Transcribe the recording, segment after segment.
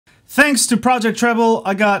Thanks to Project Treble,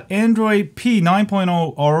 I got Android P 9.0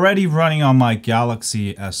 already running on my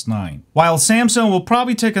Galaxy S9. While Samsung will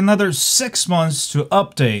probably take another 6 months to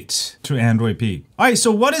update to Android P. Alright, so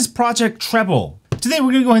what is Project Treble? Today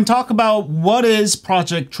we're going to go and talk about what is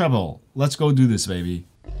Project Treble. Let's go do this, baby.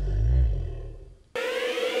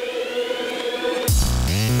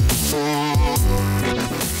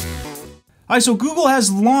 Alright, so Google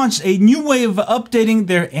has launched a new way of updating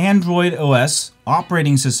their Android OS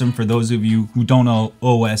operating system, for those of you who don't know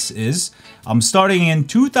what OS is. Starting in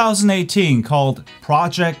 2018, called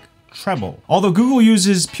Project Treble. Although Google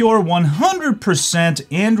uses pure 100%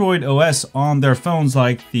 Android OS on their phones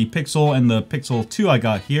like the Pixel and the Pixel 2 I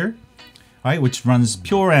got here, right, which runs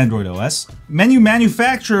pure Android OS. Many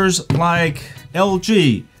manufacturers like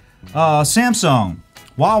LG, Samsung,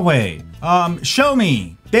 Huawei,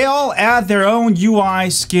 Xiaomi, they all add their own UI,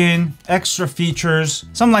 skin, extra features.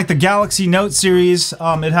 Something like the Galaxy Note series,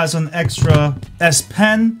 it has an extra S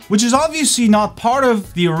Pen, which is obviously not part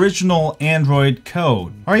of the original Android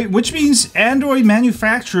code. Alright, which means Android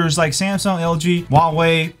manufacturers like Samsung, LG,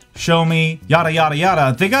 Huawei, Xiaomi, yada yada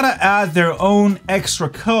yada, they gotta add their own extra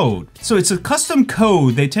code. So it's a custom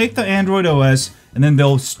code. They take the Android OS and then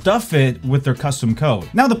they'll stuff it with their custom code.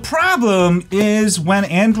 Now the problem is when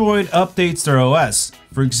Android updates their OS.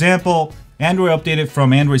 For example, Android updated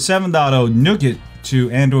from Android 7.0 Nougat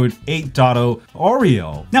to Android 8.0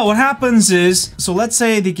 Oreo. Now what happens is, so let's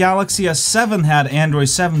say the Galaxy S7 had Android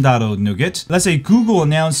 7.0 Nougat. Let's say Google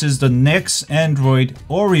announces the next Android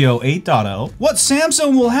Oreo 8.0. What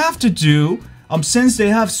Samsung will have to do, since they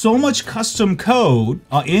have so much custom code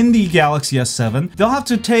in the Galaxy S7, they'll have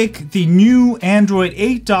to take the new Android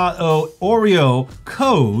 8.0 Oreo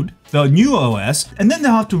code, the new OS, and then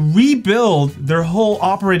they'll have to rebuild their whole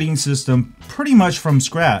operating system pretty much from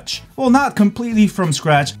scratch. Well, not completely from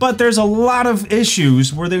scratch, but there's a lot of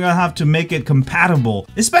issues where they're gonna have to make it compatible.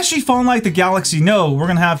 Especially phone like the Galaxy Note, we're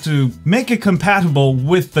gonna have to make it compatible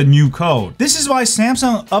with the new code. This is why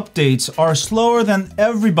Samsung updates are slower than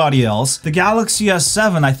everybody else. The Galaxy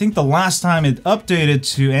S7, I think the last time it updated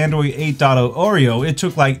to Android 8.0 Oreo, it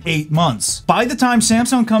took like 8 months. By the time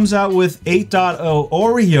Samsung comes out with 8.0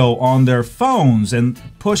 Oreo on their phones and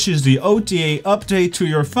pushes the OTA update to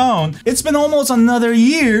your phone, it's been almost another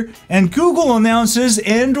year and Google announces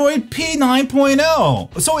Android P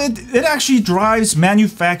 9.0. So it actually drives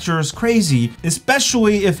manufacturers crazy,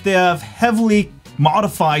 especially if they have heavily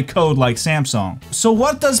modified code like Samsung. So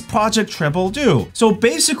what does Project Treble do? So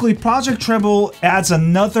basically Project Treble adds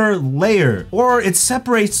another layer, or it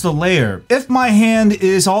separates the layer. If my hand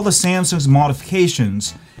is all the Samsung's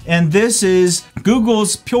modifications, and this is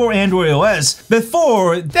Google's pure Android OS,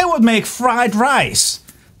 before they would make fried rice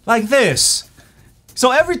like this. So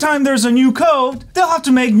every time there's a new code, they'll have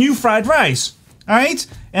to make new fried rice. Alright?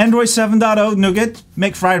 Android 7.0 Nougat,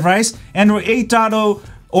 make fried rice. Android 8.0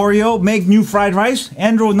 Oreo, make new fried rice.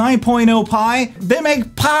 Android 9.0 Pie, they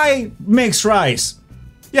make pie mixed rice.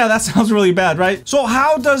 Yeah, that sounds really bad, right? So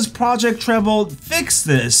how does Project Treble fix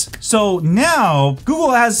this? So now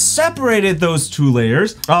Google has separated those two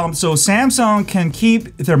layers. So Samsung can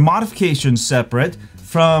keep their modifications separate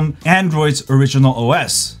from Android's original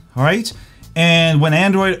OS, all right? And when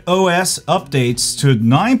Android OS updates to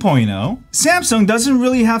 9.0, Samsung doesn't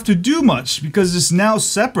really have to do much because it's now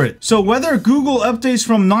separate. So whether Google updates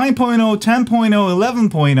from 9.0, 10.0,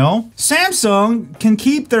 11.0, Samsung can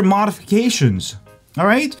keep their modifications.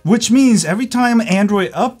 Alright? Which means every time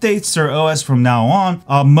Android updates their OS from now on,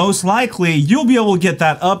 most likely you'll be able to get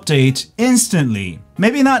that update instantly.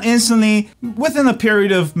 Maybe not instantly, within a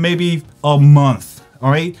period of maybe a month.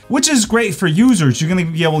 Alright? Which is great for users. You're going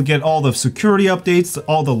to be able to get all the security updates,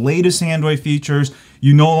 all the latest Android features.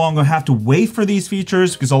 You no longer have to wait for these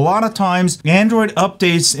features because a lot of times Android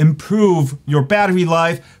updates improve your battery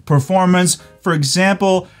life, performance. For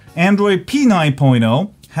example, Android P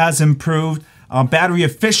 9.0 has improved battery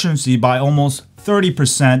efficiency by almost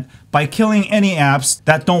 30% by killing any apps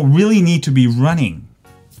that don't really need to be running.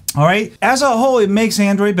 Alright, as a whole, it makes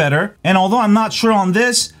Android better. And although I'm not sure on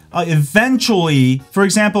this, eventually, for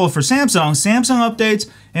example, for Samsung updates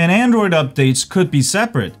and Android updates could be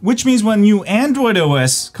separate. Which means when new Android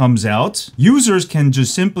OS comes out, users can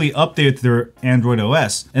just simply update their Android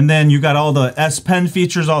OS. And then you got all the S Pen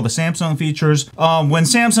features, all the Samsung features. When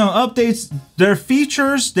Samsung updates their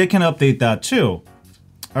features, they can update that too.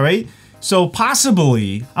 Alright? So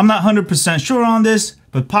possibly, I'm not 100% sure on this,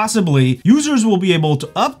 but possibly users will be able to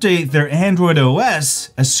update their Android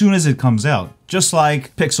OS as soon as it comes out, just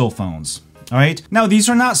like Pixel phones. Alright, now these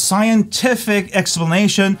are not scientific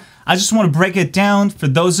explanation. I just want to break it down for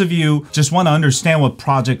those of you who just want to understand what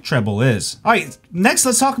Project Treble is. All right, next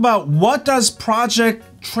let's talk about what does Project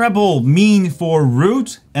Treble mean for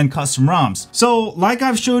root and custom ROMs. So like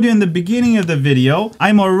I've showed you in the beginning of the video,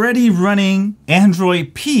 I'm already running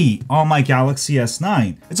Android P on my Galaxy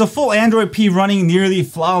S9. It's a full Android P running nearly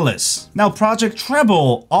flawless. Now Project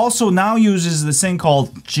Treble also now uses this thing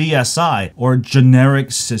called GSI, or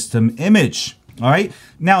Generic System Image. All right.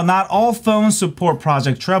 Now, not all phones support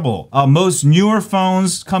Project Treble. Most newer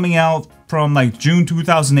phones coming out from like June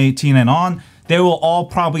 2018 and on, they will all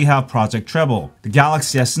probably have Project Treble. The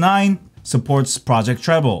Galaxy S9 supports Project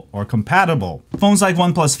Treble or compatible. Phones like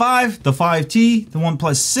OnePlus 5, the 5T, the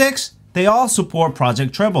OnePlus 6, they all support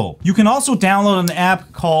Project Treble. You can also download an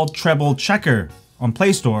app called Treble Checker on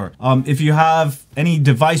Play Store. If you have any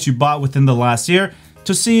device you bought within the last year,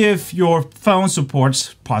 to see if your phone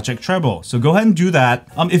supports Project Treble. So go ahead and do that.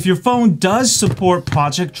 If your phone does support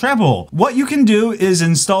Project Treble, what you can do is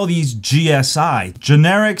install these GSI,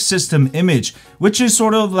 Generic System Image, which is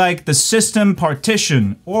sort of like the system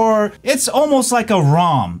partition, or it's almost like a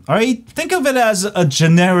ROM, all right? Think of it as a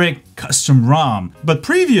generic custom ROM. But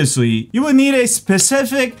previously, you would need a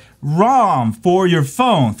specific ROM for your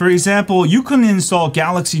phone. For example, you couldn't install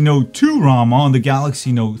Galaxy Note 2 ROM on the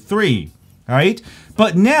Galaxy Note 3, all right?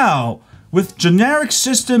 But now, with generic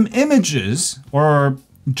system images, or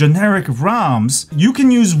generic ROMs, you can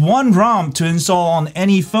use one ROM to install on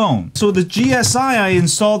any phone. So the GSI I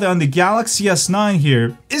installed on the Galaxy S9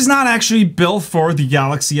 here is not actually built for the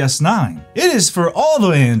Galaxy S9. It is for all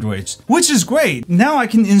the Androids, which is great. Now I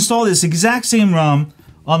can install this exact same ROM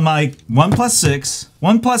on my OnePlus 6,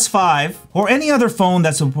 OnePlus 5, or any other phone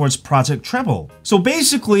that supports Project Treble. So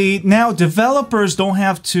basically, now developers don't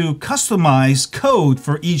have to customize code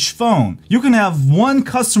for each phone. You can have one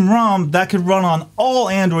custom ROM that could run on all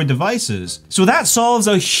Android devices. So that solves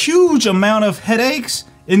a huge amount of headaches,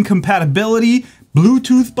 incompatibility,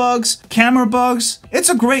 Bluetooth bugs, camera bugs. It's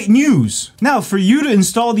a great news. Now, for you to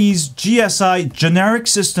install these GSI generic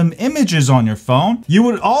system images on your phone, you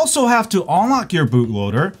would also have to unlock your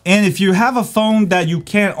bootloader. And if you have a phone that you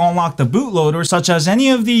can't unlock the bootloader, such as any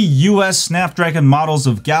of the US Snapdragon models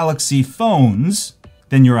of Galaxy phones,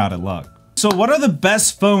 then you're out of luck. So what are the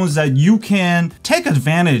best phones that you can take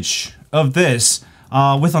advantage of this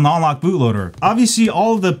with an unlocked bootloader? Obviously,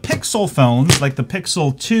 all of the Pixel phones, like the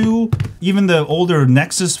Pixel 2, even the older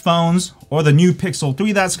Nexus phones, or the new Pixel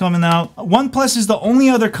 3 that's coming out. OnePlus is the only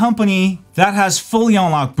other company that has fully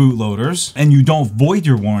unlocked bootloaders, and you don't void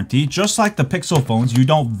your warranty. Just like the Pixel phones, you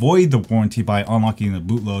don't void the warranty by unlocking the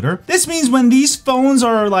bootloader. This means when these phones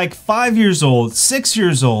are like 5 years old, 6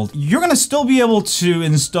 years old, you're gonna still be able to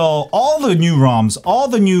install all the new ROMs, all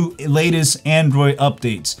the new latest Android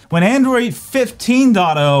updates. When Android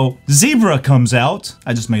 15.0 Zebra comes out,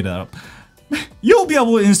 I just made that up, you'll be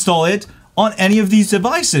able to install it on any of these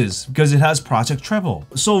devices because it has Project Treble.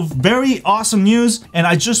 So very awesome news, and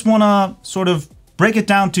I just want to sort of break it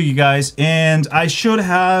down to you guys, and I should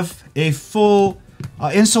have a full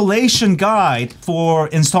installation guide for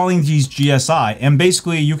installing these GSI. And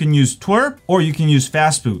basically you can use twerp or you can use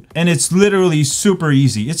fastboot, and it's literally super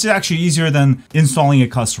easy. It's actually easier than installing a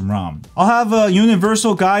custom ROM. I'll have a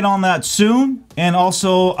universal guide on that soon, and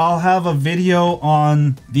also I'll have a video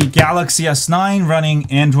on the Galaxy S9 running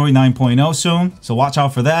Android 9.0 soon, so watch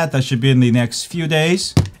out for that. That should be in the next few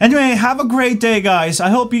days. Anyway, have a great day, guys. I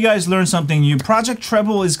hope you guys learned something new. Project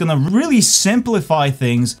Treble is gonna really simplify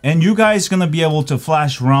things, and you guys are gonna be able to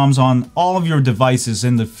flash ROMs on all of your devices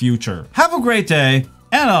in the future. Have a great day,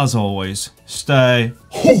 and as always, stay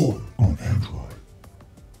on Android.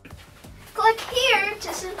 Click here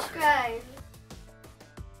to subscribe.